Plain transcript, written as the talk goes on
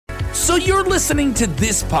So you're listening to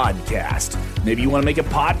this podcast. Maybe you want to make a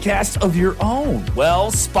podcast of your own.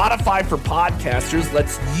 Well, Spotify for Podcasters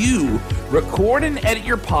lets you record and edit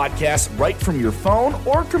your podcast right from your phone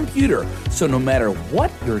or computer. So no matter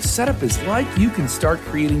what your setup is like, you can start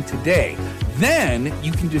creating today. Then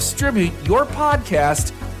you can distribute your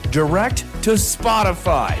podcast direct to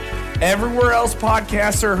Spotify. Everywhere else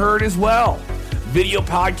podcasts are heard as well. Video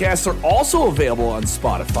podcasts are also available on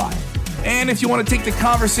Spotify. And if you want to take the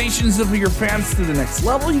conversations of your fans to the next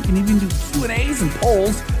level, you can even do Q&As and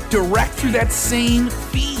polls direct through that same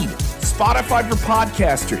feed. Spotify for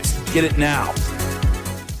Podcasters. Get it now.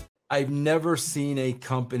 I've never seen a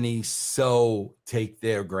company so take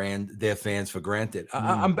their fans for granted.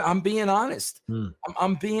 I'm being honest.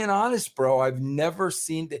 I'm being honest, bro. I've never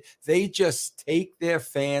seen that. They just take their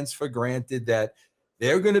fans for granted that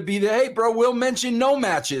they're going to be there. Hey, bro, we'll mention no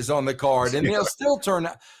matches on the card, and they'll still turn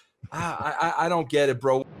out. I don't get it,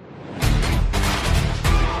 bro.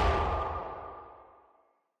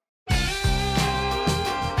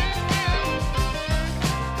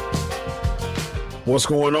 What's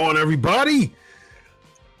going on, everybody?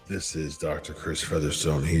 This is Dr. Chris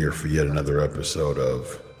Featherstone here for yet another episode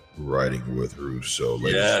of Writing with Russo.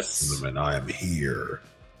 Ladies and gentlemen, I am here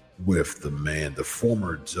with the man, the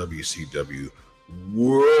former WCW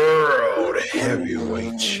World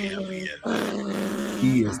Heavyweight Champion.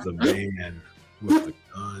 He is the man with the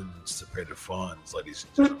guns to pay the funds, ladies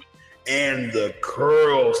and gentlemen, and the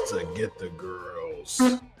curls to get the girls.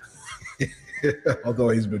 Although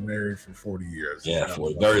he's been married for 40 years. Yeah, for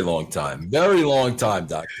a very long time. Very long time,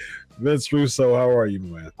 Doctor. Vince Russo, how are you,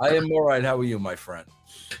 man? I am all right. How are you, my friend?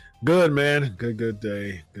 Good, man. Good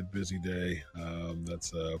day. Good busy day.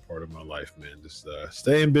 That's part of my life, man. Just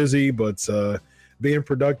staying busy, but being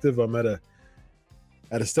productive. I'm at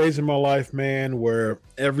a stage in my life, man, where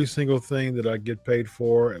every single thing that I get paid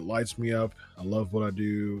for, it lights me up. I love what I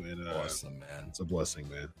do, and awesome, man. It's a blessing,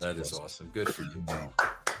 man. That is awesome. Good for you, bro.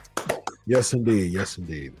 Yes, indeed. Yes,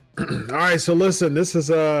 indeed. All right, so listen, this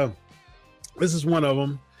is one of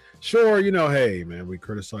them. Sure, hey, man, we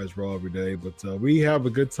criticize Raw every day, but we have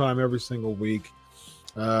a good time every single week,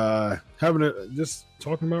 just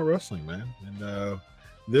talking about wrestling, man. And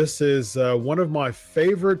this is one of my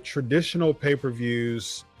favorite traditional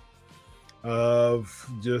pay-per-views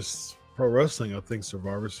of just pro wrestling. I think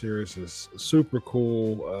Survivor Series is super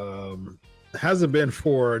cool. Hasn't been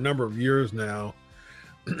for a number of years now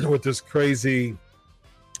with this crazy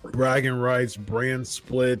bragging rights, brand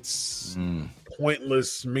splits,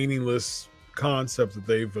 pointless, meaningless concept that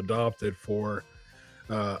they've adopted for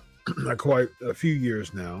quite a few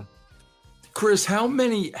years now. Chris, how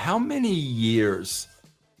many years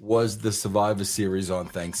was the Survivor Series on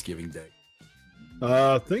Thanksgiving Day?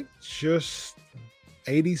 I think just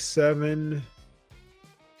 87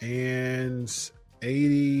 and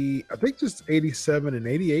 80. I think just 87 and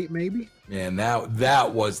 88, maybe. Man,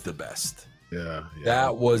 that was the best. Yeah.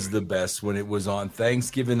 That was the best when it was on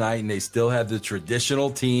Thanksgiving night, and they still had the traditional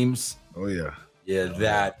teams. Oh yeah. Yeah,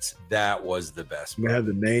 that was the best. We had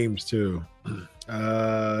the names too,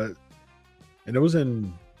 and it was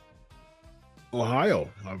in Ohio,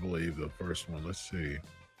 I believe, the first one. Let's see.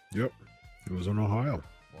 Yep, it was in Ohio.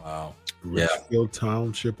 Wow. Richfield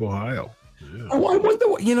Township, Ohio. Yeah. Oh, I wonder,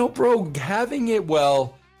 bro, having it,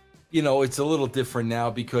 it's a little different now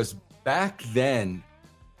because back then,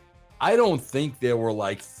 I don't think there were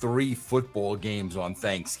like 3 football games on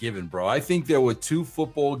Thanksgiving, bro. I think there were 2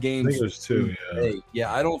 football games. I think there's 2, yeah.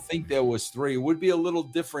 Yeah, I don't think there was 3. It would be a little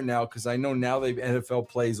different now because I know now NFL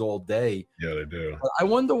plays all day. Yeah, they do. But I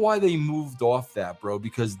wonder why they moved off that, bro,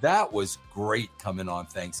 because that was great coming on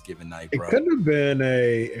Thanksgiving night, bro. It couldn't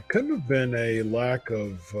have been a lack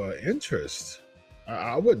of interest.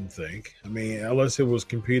 I wouldn't think. I mean, unless it was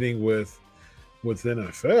competing with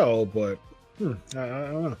NFL, but I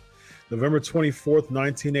don't know. November 24th,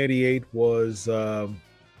 1988 was the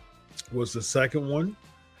second one.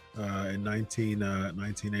 In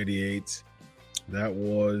 1988, that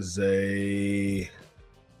was a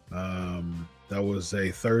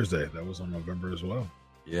Thursday. That was on November as well.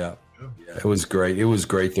 Yeah, it was great. It was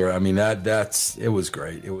great there. I mean, it was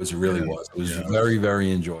great. It was really was. It was very,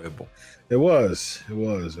 very enjoyable. It was.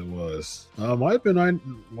 Might have been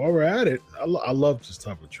while we're at it. I love this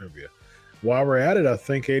type of trivia. While we're at it, I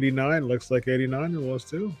think 89 looks like 89 it was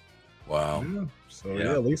too. Wow. Yeah. So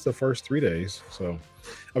at least the first 3 days. So,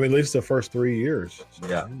 at least the first 3 years. So,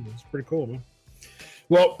 it's pretty cool, man.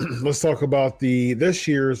 Well, let's talk about this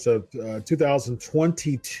year's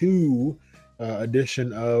 2022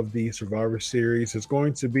 edition of the Survivor Series. It's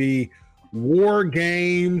going to be War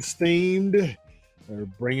Games themed. They're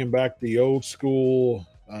bringing back the old school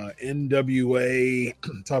NWA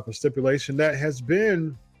type of stipulation that has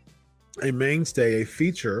been a mainstay, a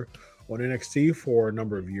feature on NXT for a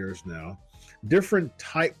number of years now. Different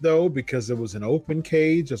type though, because it was an open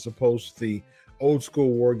cage as opposed to the old school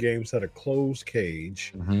War Games had a closed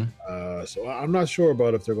cage. So I'm not sure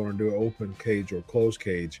about if they're going to do an open cage or closed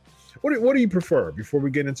cage. What do you prefer? Before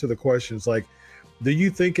we get into the questions, like, do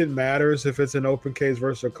you think it matters if it's an open cage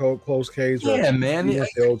versus a closed cage? Yeah, man. A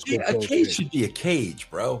cage should be a cage,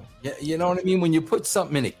 bro. You know what I mean? When you put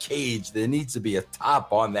something in a cage, there needs to be a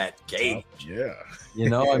top on that cage. Yeah. You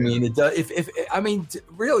know, I mean, it does.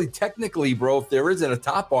 Really, technically, bro, if there isn't a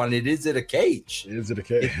top on it, is it a cage? Is it a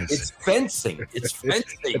cage? It's fencing. It's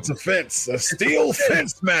fencing. It's a fence, a steel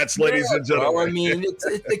fence match, ladies and gentlemen. Bro, I mean, it's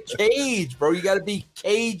a cage, bro. You got to be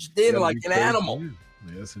caged in like an animal.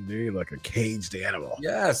 Yes, indeed, like a caged animal.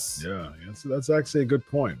 Yes. Yeah, that's actually a good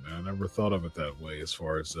point, man. I never thought of it that way. As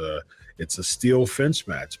far as it's a steel fence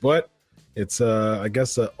match, but it's I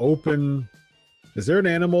guess an open. Is there an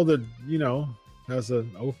animal that has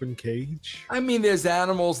an open cage? I mean, there's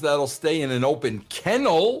animals that'll stay in an open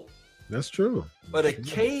kennel. That's true. But a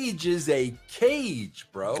cage is a cage,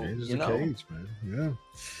 bro. Cage is a cage, man. Yeah.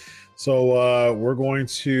 So we're going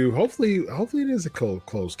to hopefully it is a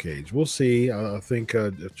closed cage. We'll see. I think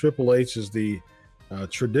if Triple H is the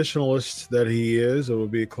traditionalist that he is, it will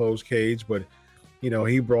be a closed cage. But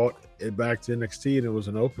he brought it back to NXT and it was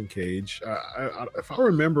an open cage. If I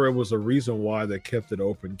remember, it was a reason why they kept it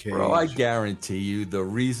open cage. Bro, I guarantee you the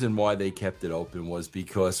reason why they kept it open was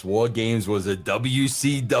because War Games was a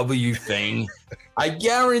WCW thing. I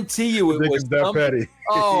guarantee you it was that petty.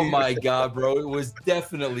 Oh my God, bro. It was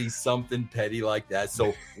definitely something petty like that.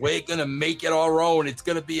 So we're going to make it our own. It's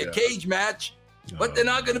going to be a cage match, but they're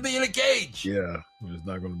not going to be in a cage. Yeah, it's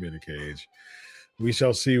not going to be in a cage. We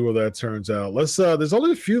shall see where that turns out. There's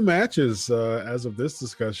only a few matches as of this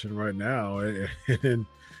discussion right now. And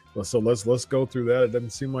so let's go through that. It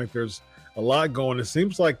doesn't seem like there's a lot going. It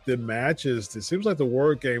seems like the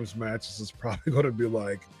War Games matches is probably going to be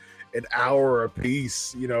like an hour a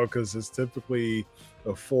piece, because it's typically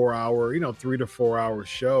a 4-hour, 3 to 4 hour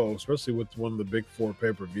show, especially with one of the big 4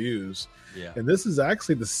 pay-per-views. Yeah. And this is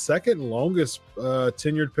actually the second longest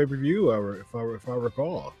tenured pay-per-view ever, if I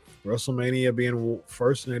recall. WrestleMania being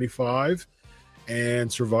first in 85,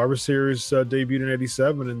 and Survivor Series debuted in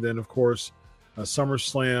 87, and then of course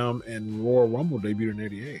SummerSlam and Royal Rumble debuted in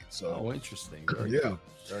 88. So interesting. Yeah.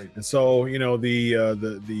 And so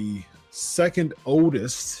the second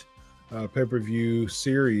oldest pay-per-view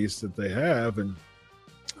series that they have, and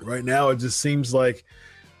right now it just seems like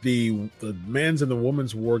the men's and the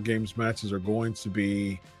women's War Games matches are going to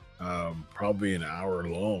be probably an hour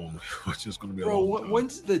long, which is going to be a long time.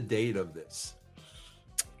 When's the date of this?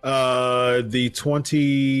 The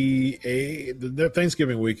 28th, the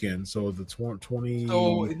Thanksgiving weekend. So the 20.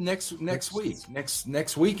 So next week,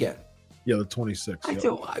 next weekend. Yeah, the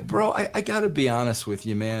 26th. I got to be honest with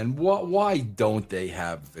you, man. Why don't they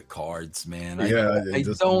have the cards, man? I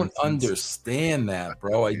don't understand that,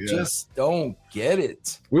 bro. I just don't get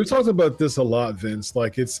it. We've talked about this a lot, Vince.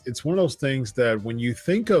 Like it's one of those things that when you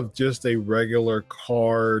think of just a regular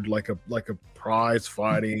card, like a prize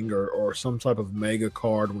fighting or some type of mega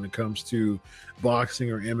card when it comes to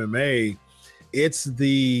boxing or MMA, it's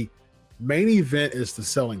the main event is the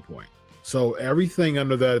selling point. So everything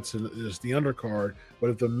under that is the undercard.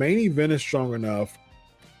 But if the main event is strong enough,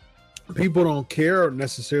 people don't care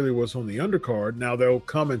necessarily what's on the undercard. Now they'll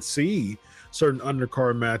come and see certain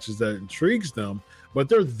undercard matches that intrigues them, but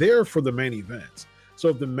they're there for the main event. So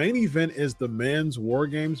if the main event is the men's War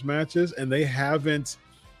Games matches and they haven't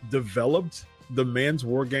developed the men's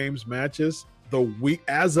War Games matches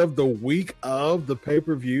as of the week of the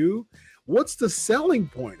pay-per-view, what's the selling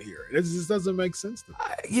point here? It just doesn't make sense to me.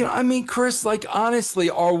 Chris, like, honestly,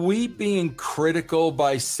 are we being critical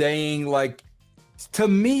by saying, like, to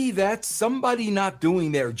me, that's somebody not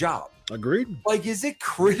doing their job? Agreed. Like, is it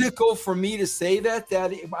critical for me to say that?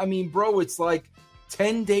 Bro, it's like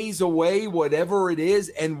 10 days away, whatever it is,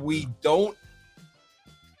 and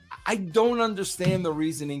I don't understand the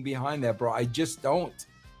reasoning behind that, bro. I just don't.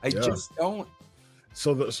 Just don't.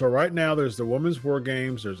 So right now there's the Women's War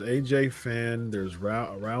Games, there's AJ Finn, there's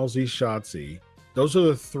Rousey Shotzi. Those are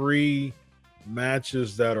the 3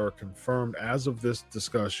 matches that are confirmed as of this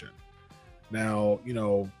discussion. Now,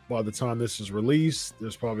 by the time this is released,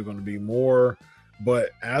 there's probably going to be more.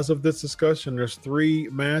 But as of this discussion, there's 3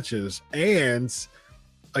 matches. And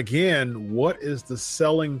again, what is the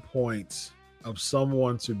selling point of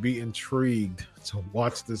someone to be intrigued to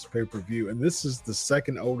watch this pay-per-view? And this is the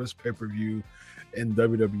second oldest pay-per-view in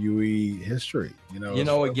WWE history.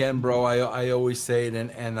 Again, bro, I always say it,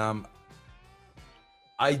 and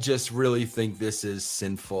I just really think this is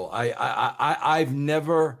sinful. I've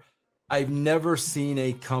never seen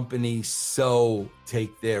a company so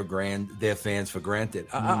take their fans for granted.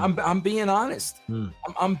 I'm being honest.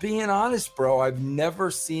 I'm being honest, bro. I've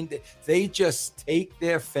never seen that. They just take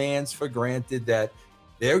their fans for granted that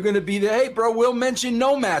they're going to be there. Hey, bro, we'll mention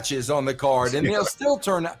no matches on the card, and they'll still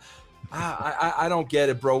turn out. I don't get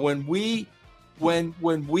it, bro. When we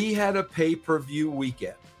had a pay-per-view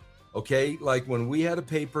weekend, okay, like when we had a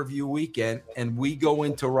pay-per-view weekend and we go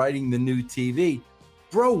into writing the new TV,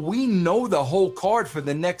 bro, we know the whole card for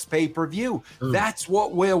the next pay-per-view. That's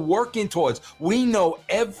what we're working towards. We know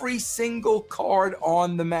every single card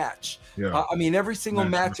on the match. Yeah. Every single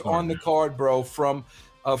match on the card, bro, from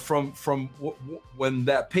when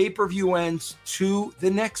that pay-per-view ends to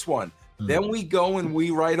the next one. Then we go and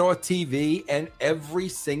we write our TV, and every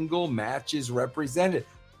single match is represented.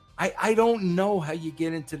 I don't know how you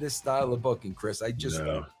get into this style of booking, Chris. I just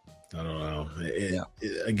don't. I don't know.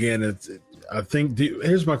 I think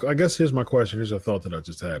here's my question. Here's a thought that I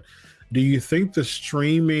just had. Do you think the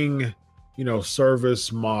streaming,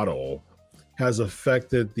 service model has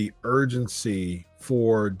affected the urgency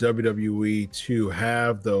for WWE to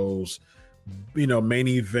have those, main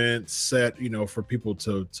events set, for people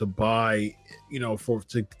to buy,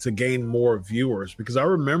 to gain more viewers? Because I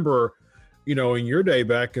remember, in your day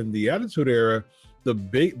back in the Attitude Era, the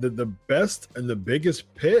best and the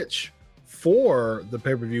biggest pitch for the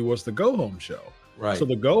pay-per-view was the Go Home Show. Right. So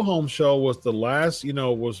the Go Home Show was the last,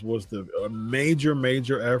 was the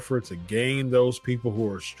major effort to gain those people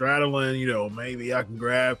who are straddling, maybe I can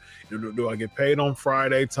grab, do I get paid on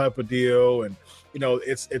Friday type of deal? And,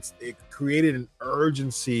 it created an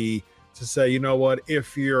urgency to say, you know what,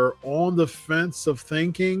 if you're on the fence of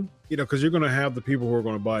thinking, because you're going to have the people who are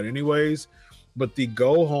going to buy it anyways, but the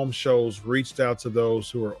Go Home shows reached out to those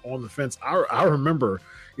who are on the fence. I remember,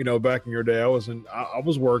 back in your day, I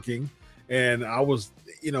was working, and I was,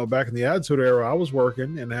 back in the Attitude Era, I was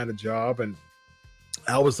working and had a job, and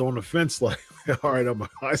I was on the fence like, all right, I'm a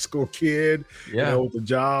high school kid, with a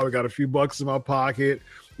job. I got a few bucks in my pocket.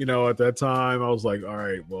 At that time, I was like, all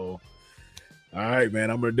right, man,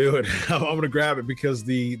 I'm going to do it. I'm going to grab it, because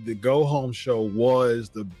the Go Home show was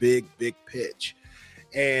the big pitch.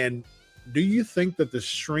 And do you think that the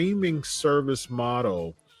streaming service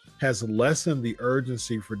model has lessened the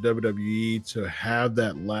urgency for WWE to have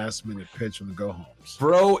that last minute pitch on the Go Homes?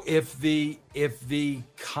 Bro, if the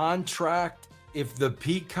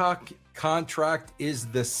Peacock contract is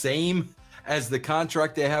the same as the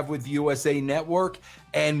contract they have with USA Network,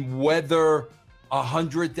 and whether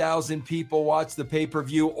 100,000 people watch the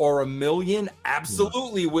pay-per-view or 1 million,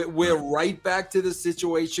 absolutely. We're right back to the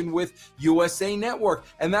situation with USA Network.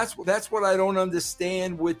 And that's what I don't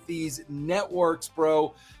understand with these networks,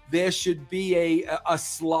 bro. There should be a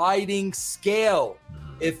sliding scale.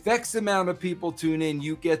 If X amount of people tune in,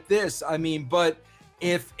 you get this. But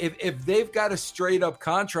if they've got a straight up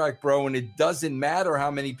contract, bro, and it doesn't matter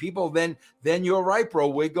how many people, then you're right, bro.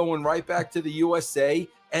 We're going right back to the USA.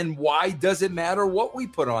 And why does it matter what we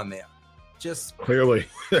put on there? Just clearly,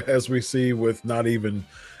 as we see with not even,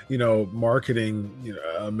 marketing,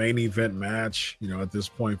 a main event match, at this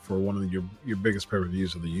point for one of your biggest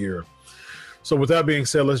pay-per-views of the year. So with that being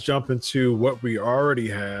said, let's jump into what we already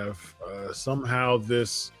have. Somehow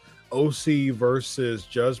this OC versus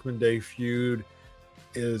Judgment Day feud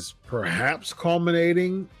is perhaps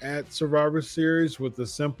culminating at Survivor Series with the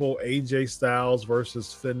simple AJ Styles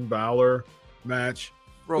versus Finn Balor match.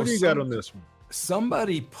 Bro, what do you got on this one?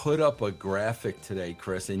 Somebody put up a graphic today,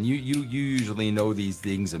 Chris, and you usually know these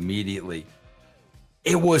things immediately.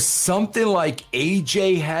 It was something like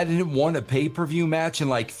AJ hadn't won a pay-per-view match in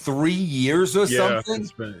like 3 years or something.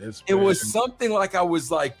 It was something like, I was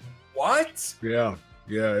like, what? Yeah,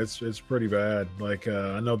 it's pretty bad. Like,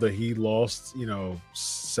 I know that he lost,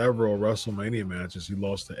 several WrestleMania matches. He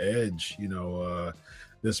lost to Edge,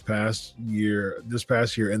 this past year,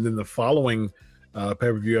 and then the following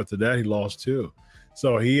pay-per-view after that, he lost too.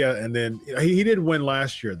 So he did win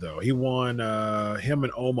last year though. He won. Him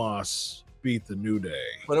and Omos beat the New Day.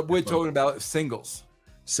 But we're talking about singles.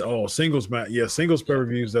 So singles match. Yeah, singles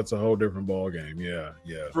pay-per-views. That's a whole different ball game. Yeah.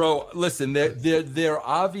 Bro, listen, they're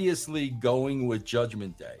obviously going with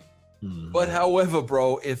Judgment Day. Mm-hmm. But however,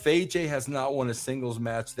 bro, if AJ has not won a singles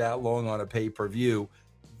match that long on a pay-per-view,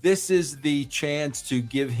 this is the chance to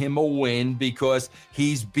give him a win, because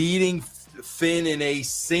he's beating Finn in a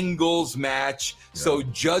singles match. So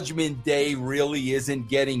Judgment Day really isn't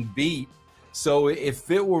getting beat. So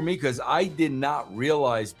if it were me, because I did not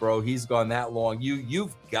realize, bro, he's gone that long.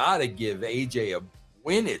 You've got to give AJ a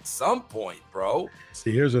win at some point, bro.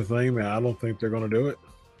 See, here's the thing, man. I don't think they're going to do it.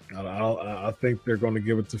 I think they're going to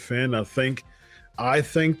give it to Finn. I think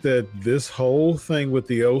that this whole thing with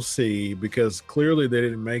the OC, because clearly they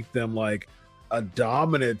didn't make them like a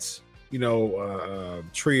dominant,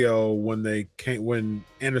 trio when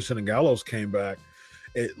Anderson and Gallows came back.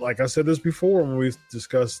 Like I said this before, when we've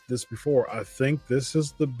discussed this before, I think this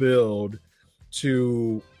is the build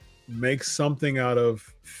to make something out of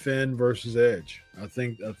Finn versus Edge. I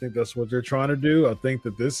think that's what they're trying to do. I think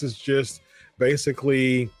that this is just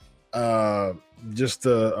basically just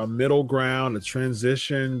a middle ground, a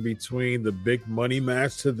transition between the big money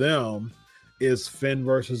match to them is Finn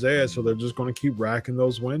versus Edge. So they're just going to keep racking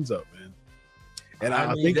those wins up, man. And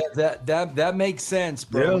I think that makes sense,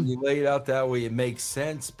 bro. Yeah. When you lay it out that way, it makes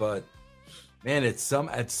sense. But man, at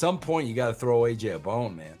some point, you got to throw AJ a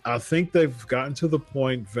bone, man. I think they've gotten to the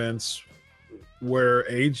point, Vince, where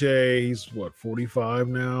AJ, he's 45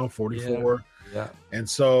 now, 44. Yeah. And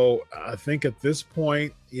so I think at this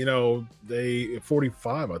point,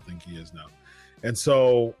 45, I think he is now. And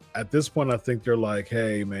so at this point, I think they're like,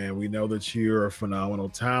 hey, man, we know that you're a phenomenal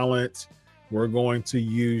talent. We're going to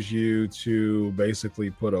use you to basically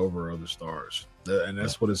put over other stars. And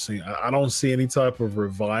that's what it's seen. I don't see any type of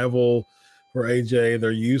revival for AJ.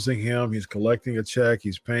 They're using him. He's collecting a check.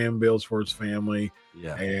 He's paying bills for his family.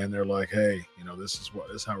 Yeah. And they're like, hey, this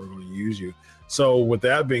is how we're going to use you. So with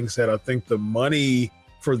that being said, I think the money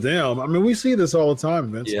for them, I mean, we see this all the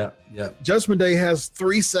time, Vince. Yeah. Judgment Day has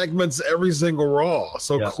 3 segments every single Raw.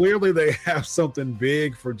 So clearly they have something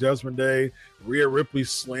big for Judgment Day. Rhea Ripley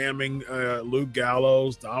slamming Luke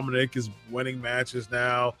Gallows. Dominik is winning matches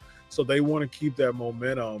now. So they want to keep that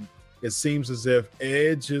momentum. It seems as if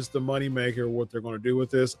Edge is the moneymaker, what they're going to do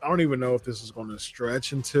with this. I don't even know if this is going to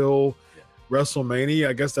stretch until WrestleMania.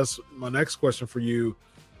 I guess that's my next question for you.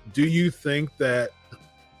 Do you think that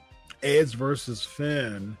Edge versus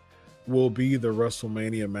Finn will be the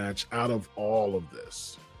WrestleMania match out of all of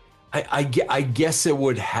this? I guess it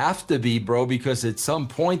would have to be, bro, because at some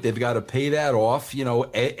point they've got to pay that off.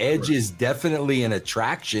 Edge is definitely an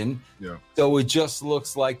attraction. Yeah. So it just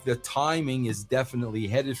looks like the timing is definitely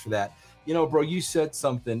headed for that. Bro, you said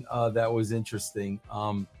something that was interesting.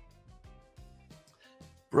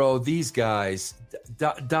 Bro, these guys,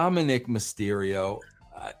 Dominik Mysterio,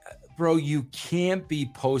 bro, you can't be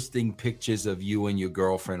posting pictures of you and your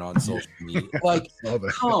girlfriend on social media. Like,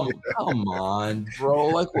 come on, bro.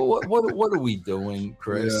 Like, what are we doing,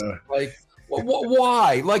 Chris? Yeah. Like,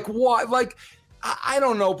 why? Like, why? Like, I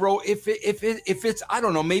don't know, bro. If it's, I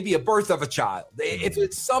don't know, maybe a birth of a child. If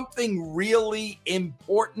it's something really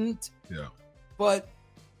important. Yeah. But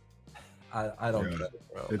I don't get it,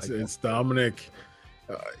 bro. It's Dominik.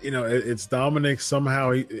 It's Dominik.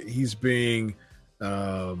 Somehow he's being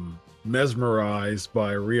mesmerized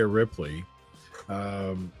by Rhea Ripley,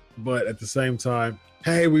 but at the same time,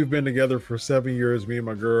 hey, we've been together for 7 years, me and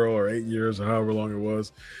my girl, or 8 years, or however long it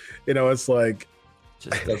was. It's like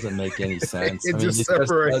just doesn't make any sense. It just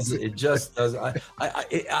separates. It just does.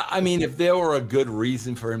 I mean, if there were a good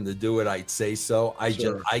reason for him to do it, I'd say so.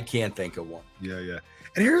 I can't think of one. Yeah.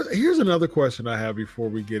 And here's another question I have before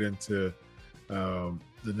we get into the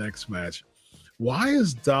next match. Why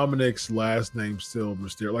is Dominik's last name still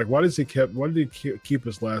Mysterio? Like, why did he keep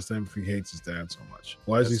his last name if he hates his dad so much?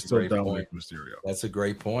 Why is he still Dominik Mysterio? That's a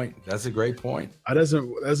great point. That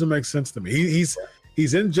doesn't make sense to me.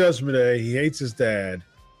 He's in Judgment Day. He hates his dad,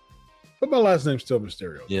 but my last name's still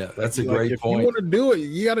Mysterio. Yeah, that's a great point. If you want to do it,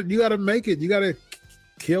 you gotta make it. You gotta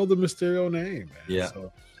kill the Mysterio name, man. Yeah.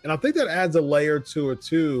 So, and I think that adds a layer to it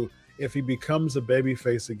too. If he becomes a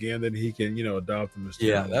babyface again, then he can, adopt the Mysterio.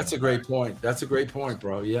 Yeah, that's a great point. That's a great point,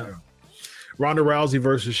 bro. Yeah. Ronda Rousey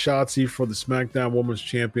versus Shotzi for the SmackDown Women's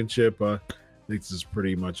Championship. I think this is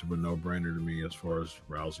pretty much of a no-brainer to me as far as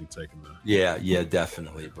Rousey taking the. Yeah,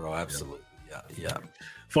 definitely, bro. Absolutely. Yeah.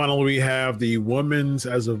 Finally, we have the women's.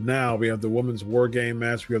 As of now, we have the women's War Game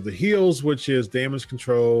match. We have the heels, which is Damage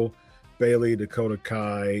Control, Bayley, Dakota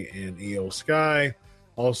Kai, and Io Sky.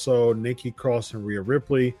 Also, Nikki Cross and Rhea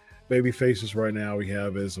Ripley. Baby faces right now we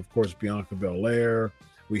have is, of course, Bianca Belair.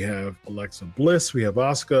 We have Alexa Bliss. We have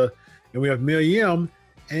Asuka. And we have Mia Yim.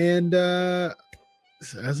 And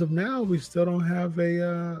as of now, we still don't have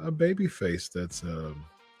a baby face that's, for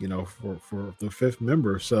the 5th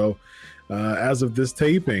member. So as of this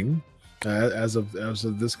taping, as of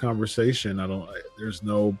this conversation, there's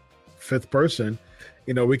no 5th person.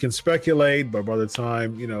 We can speculate, but by the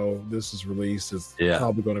time, this is released, it's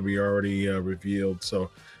probably going to be already revealed. So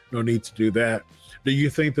No need to do that. Do you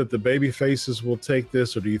think that the baby faces will take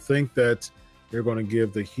this, or do you think that they're going to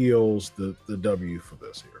give the heels the W for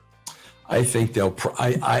this here? I think they'll.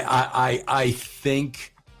 I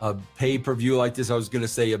think a pay-per-view like this. I was going to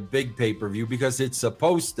say a big pay-per-view because it's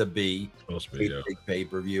supposed to be a big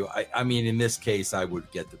pay-per-view. I mean, in this case, I would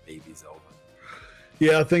get the babies over.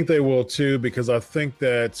 Yeah, I think they will too, because I think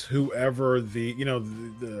that whoever if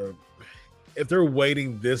they're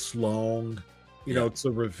waiting this long,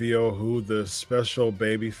 to reveal who the special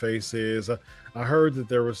baby face is. I heard that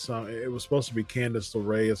there was it was supposed to be Candice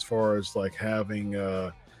LeRae as far as like having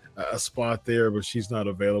a spot there, but she's not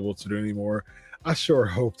available to do anymore. I sure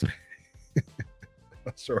hope that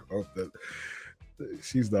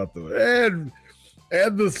she's not the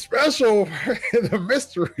and the special, the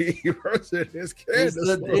mystery person is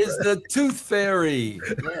Candice is the Tooth Fairy.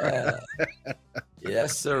 Yeah.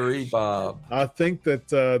 Yes, sir, Bob. I think that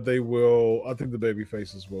they will. I think the baby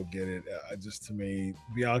faces will get it. Just to me,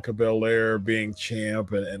 Bianca Belair being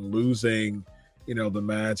champ and losing, the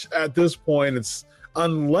match at this point, it's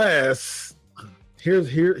unless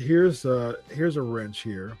here's a wrench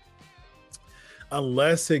here.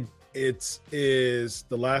 Unless it is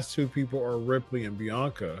the last two people are Ripley and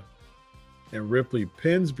Bianca, and Ripley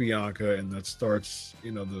pins Bianca, and that starts,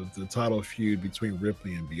 the title feud between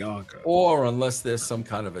Ripley and Bianca. Or unless there's some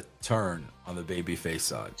kind of a turn on the babyface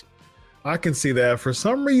side. I can see that. For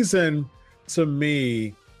some reason, to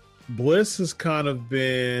me, Bliss has kind of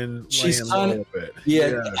been she's kind of,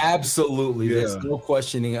 yeah, absolutely. Yeah. There's no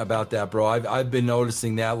questioning about that, bro. I've been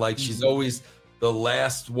noticing that. Like, she's always the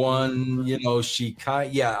last one, she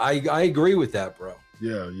I agree with that, bro.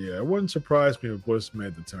 Yeah. It wouldn't surprise me if Bliss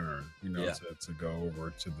made the turn, to go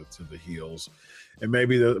over to the heels. And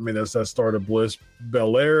maybe that's that start of Bliss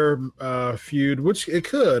Belair feud, which it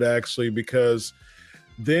could actually, because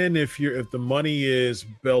then if the money is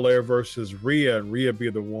Belair versus Rhea, and Rhea be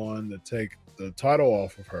the one to take the title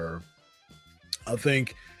off of her, I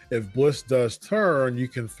think if Bliss does turn, you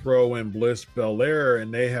can throw in Bliss Belair,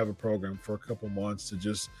 and they have a program for a couple months to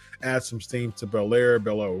just add some steam to Belair.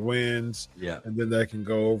 Belair wins, and then they can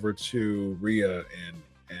go over to Rhea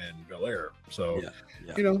and Belair. So,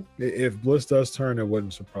 if Bliss does turn, it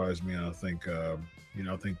wouldn't surprise me. I think, I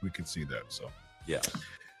think we could see that. So, yeah.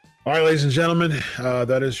 All right, ladies and gentlemen,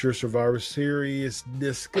 that is your Survivor Series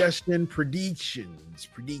discussion predictions.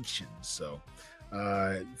 So,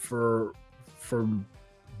 for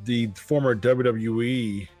the former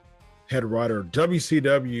WWE head writer,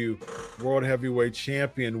 WCW World Heavyweight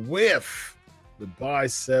Champion with the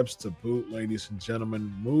biceps to boot, ladies and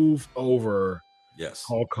gentlemen, move over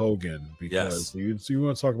Hulk Hogan, because you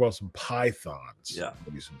want to talk about some pythons,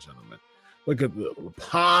 ladies and gentlemen. Look at the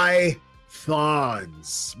pythons,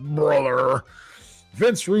 brother.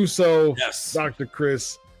 Vince Russo, Dr.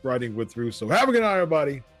 Chris, writing with Russo. Have a good night,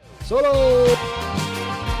 everybody. Solo.